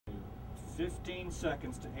15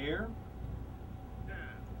 seconds to air.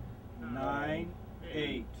 9,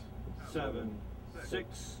 8, 7,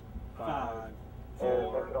 6, 5,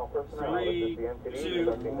 4, 3,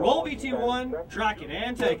 2, roll VT1, track it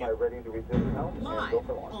and take it. Live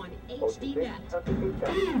on HDNet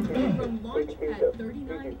from Launch Pad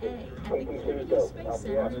 39A at the Kennedy Space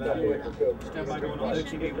Center in Florida. Stand by going on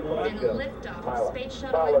HDNet. And liftoff of Space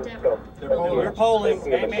Shuttle Endeavour. We're polling. On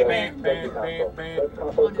a mission to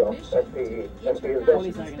International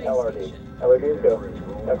Space Station. LEDs go.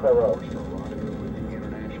 SRO.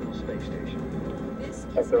 International Space Station. This is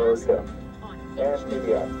SRO NASA go. on And HDNet.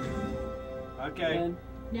 TDS. Okay.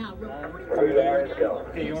 Now reporting TDS go.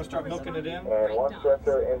 Okay, you want to start milking it in? And launch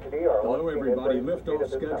director NTD are Hello everybody, liftoff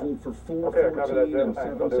scheduled for 4:14 and 7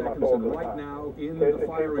 seconds, and right now in the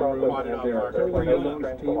firing room they're polling the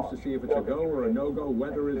launch teams to see if it's a go or a no-go.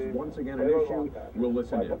 Weather is once again an issue. We'll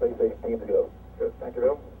listen in. Teams go. Good, thank you,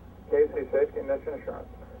 Bill. KC Safety and Mission Assurance.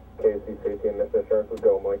 KC Safety and Mission Assurance will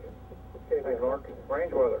go, Mike. KC Mark,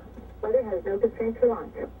 range weather. Weather has no constraints for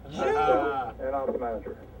launch. And Office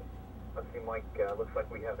Manager. Let's see, Mike, looks like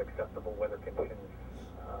we have acceptable weather conditions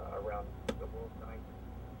around the world tonight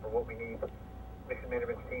for what we need. Mission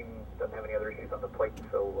management team doesn't have any other issues on the plate,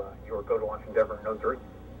 so your go to launch Endeavour in 03.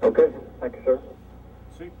 Okay, thank you, sir.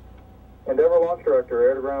 See? Endeavour Launch Director,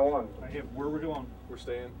 air to ground 1. Right here, where we're going. We're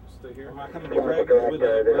staying. Stay here. Am I coming to Greg with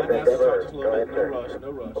a Just a little bit. No rush.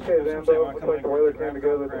 No rush. Okay, Zambo, looks like the weather came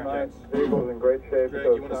together tonight. Vehicle's in great shape, Greg,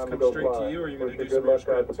 so you it's want us to time to come go straight fly. to you, or are you gonna Wish do you some good luck,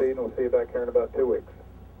 more Godspeed, and we'll see you back here in about 2 weeks.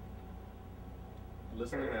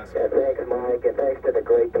 Listen and ask. Thanks, Mike, and thanks to the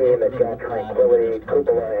great team that got Tranquility,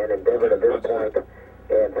 Cupola, and Endeavour to this point.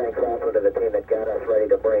 And thanks also to the team that got us ready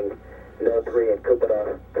to bring No 3 and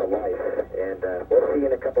Cupola to life. And we'll see you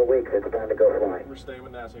in a couple weeks. It's time to go fly. We're staying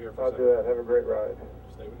with NASA here for a I'll second. do that. Have a great ride.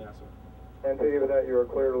 Stay with NASA. NTD, with that, you are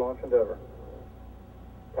clear to launch Endeavour.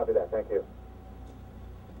 Copy that. Thank you.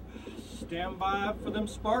 Stand by for them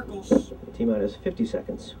sparkles. T-minus 50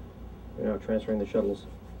 seconds. We're now transferring the shuttle's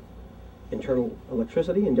internal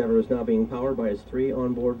electricity. Endeavour is now being powered by its 3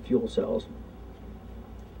 onboard fuel cells.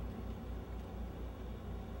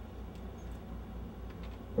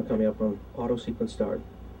 We're coming up on auto sequence start.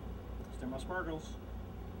 Stand by sparkles.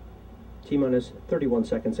 T-minus 31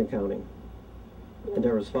 seconds and counting.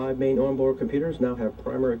 Endeavour's 5 main onboard computers now have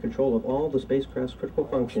primary control of all the spacecraft's critical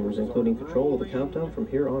functions, including control of the countdown from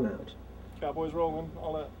here on out. Cowboys rolling.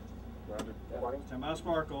 All that. Roger. Stand by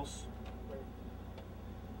sparkles.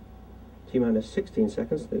 T-minus 16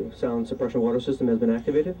 seconds. The sound suppression water system has been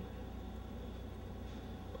activated.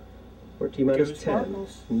 We're T-minus Go 10,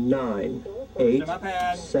 sparkles. 9, 8, Stand by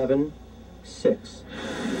pad. 7, 6,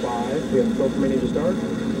 5. We have control from ready to start.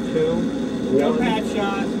 2, Go 1, pad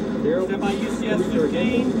shot. 0. Stand by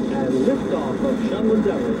UCS-15. And liftoff of Shuttle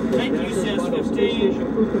Endeavour. Take NASA's UCS-15. Space Station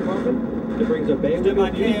crew compartment. It brings a bay Stand by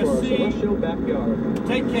window view for our KSC. celestial backyard.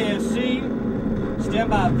 Take KSC. Stand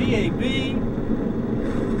by VAB.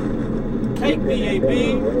 Take VAB.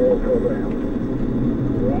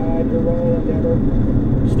 Roger, roll, Endeavour.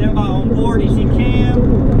 Stand by on board ET-CAM.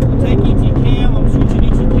 Take ET-CAM. I'm switching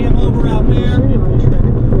ET-CAM over out there. On track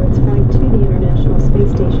for its flight to the International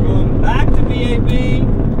Space Station. Going back to VAB.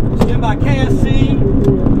 Stand by KSC.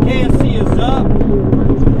 KSC is up.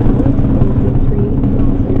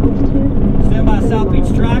 Stand by South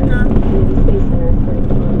Beach Tracker.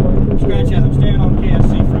 Scratch that. I'm staying on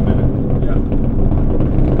KSC for a minute.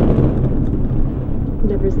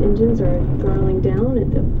 Endeavour's engines are throttling down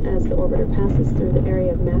as the orbiter passes through the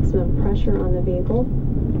area of maximum pressure on the vehicle.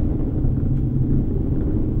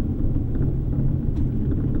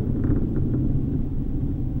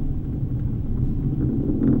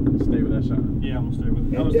 Stay with that shot. Yeah, I'm gonna stay with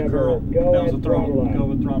it. That was the curl. That was the throttle. Go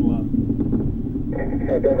with throttle up.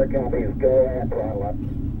 Endeavour copies. Go ahead, throttle up.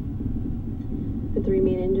 The 3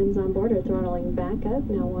 main engines on board are throttling back up,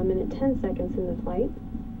 now 1 minute 10 seconds in the flight.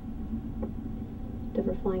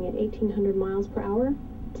 Endeavour flying at 1,800 miles per hour,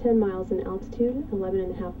 10 miles in altitude,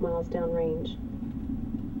 11.5 miles downrange.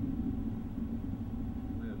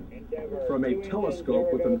 From a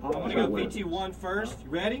telescope with an I'm gonna optical go lens. VT1 first. You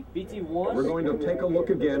ready? VT1. We're going to take a look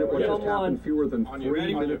again at what just happened fewer than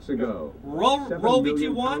 3 minutes ago. Roll 7 million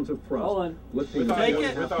VT1. pounds of thrust, Hold on. lifting Take a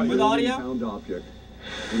it 1.5 with audio. million-pound object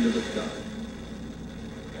into the sky.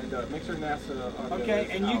 And make sure NASA. Okay,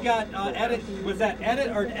 and you got edit. Was that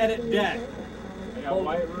edit or edit deck? I got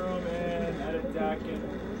white room and edit deck and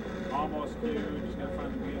almost due. Just gotta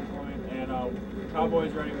find the meeting point. And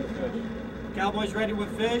Cowboys ready with fish. Cowboys ready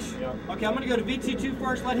with fish? Yep. Okay, I'm going to go to VT2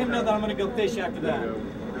 first. Let him know that I'm going to go fish after that.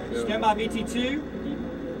 Stand by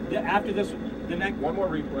VT2. After this, the next. One more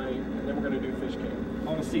replay, and then we're going to do fish cam. I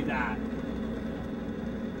want to see that.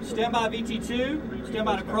 Stand by VT2. Stand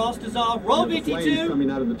by to cross dissolve. Roll The flames VT2.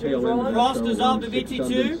 coming out of the tail end of that Cross stone, dissolve to around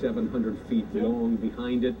VT2. 700 feet long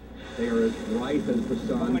behind it. They are as bright as the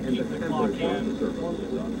sun, and the temperature on the surface of the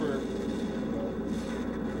sun.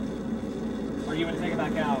 Or you want to take it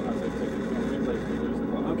back out?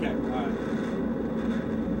 Okay, all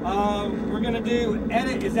right. We're going to do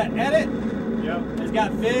edit. Is that edit? Yep. It's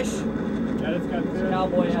got fish. Edit's got fish.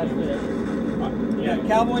 Cowboy has fish. Yeah,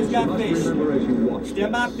 Cowboy's got You must fish. remember as you watch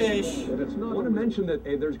Stand by this, fish. that it's not. I want to mention that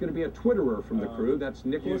there's going to be a Twitterer from the crew. That's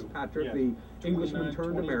Nicholas Patrick, the Englishman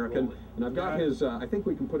turned American. And I've got his, I think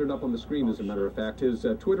we can put it up on the screen as a matter of fact. His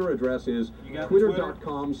Twitter address is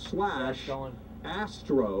twitter.com/astro,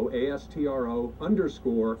 ASTRO _ As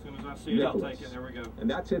soon as I see it, I'll take it. There we go. And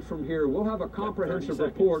that's it from here. We'll have a comprehensive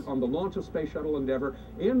report on the launch of Space Shuttle Endeavour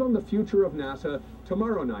and on the future of NASA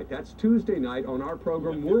tomorrow night. That's Tuesday night on our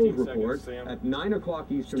program World Report at 9 o'clock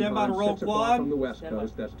Eastern Stand by Time, to roll 6 o'clock quad. on the West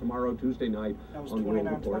Coast. That's tomorrow, Tuesday night on World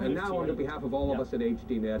Report. And now, on behalf of all of us at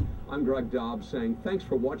HDNet, I'm Greg Dobbs saying thanks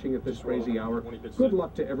for watching at this crazy hour. Good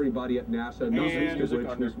luck to everybody at NASA. Not least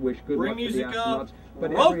of which we wish good luck to the astronauts.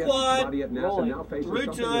 But everybody at NASA now faces something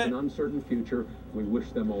with an uncertain future. We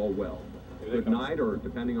wish them all well. Good night, or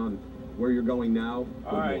depending on where you're going now,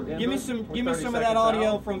 good morning. Give me some of that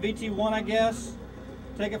audio from VT1, I guess.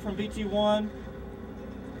 Take it from VT1.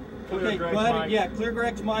 Okay, go ahead. Yeah, clear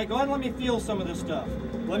Greg's mic. Go ahead and let me feel some of this stuff.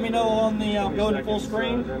 Let me know on the go to full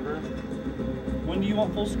screen. When do you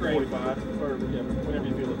want full screen? 45, or yeah, whenever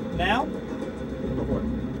you feel it. Now? Go for it.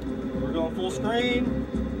 We're going full screen.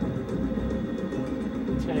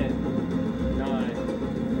 10, 9,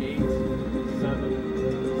 8, 7,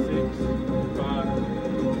 6, 5,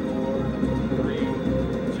 4, 3,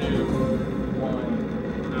 2, 1,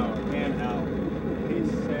 out. And out.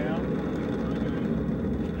 Peace, Sam.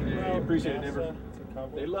 Hey, appreciate it, Denver.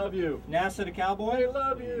 They love you. NASA to Cowboy? They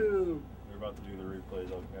love you. We're about to do the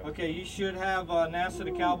replays. Okay, you should have NASA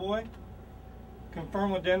to Cowboy.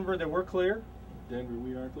 Confirm with Denver that we're clear. Denver,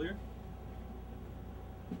 we are clear.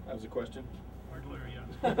 That was a question. We're clear,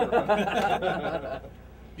 yeah.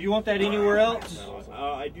 Do you want that anywhere else?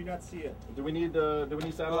 No, I do not see it. Do we need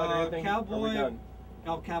satellite or anything? Cowboy.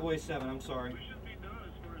 Oh, Cowboy 7. I'm sorry. We should be done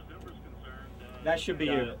as far as Denver's concerned. That should be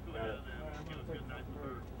Got you. it. Got it.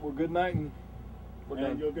 Well, good night, and we're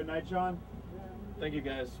done. You a good night, John? Thank you,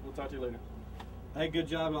 guys. We'll talk to you later. Hey, good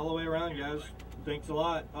job all the way around, guys. Thanks a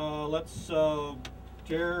lot. Let's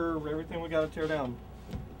tear everything we got to tear down.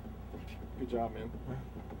 Good job, man.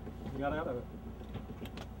 We got out of it.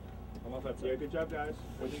 I love that. Yeah, good job, guys.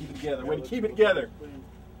 Way to keep it together. Way to keep it together.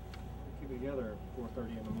 Keep it together at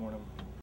 4:30 in the morning.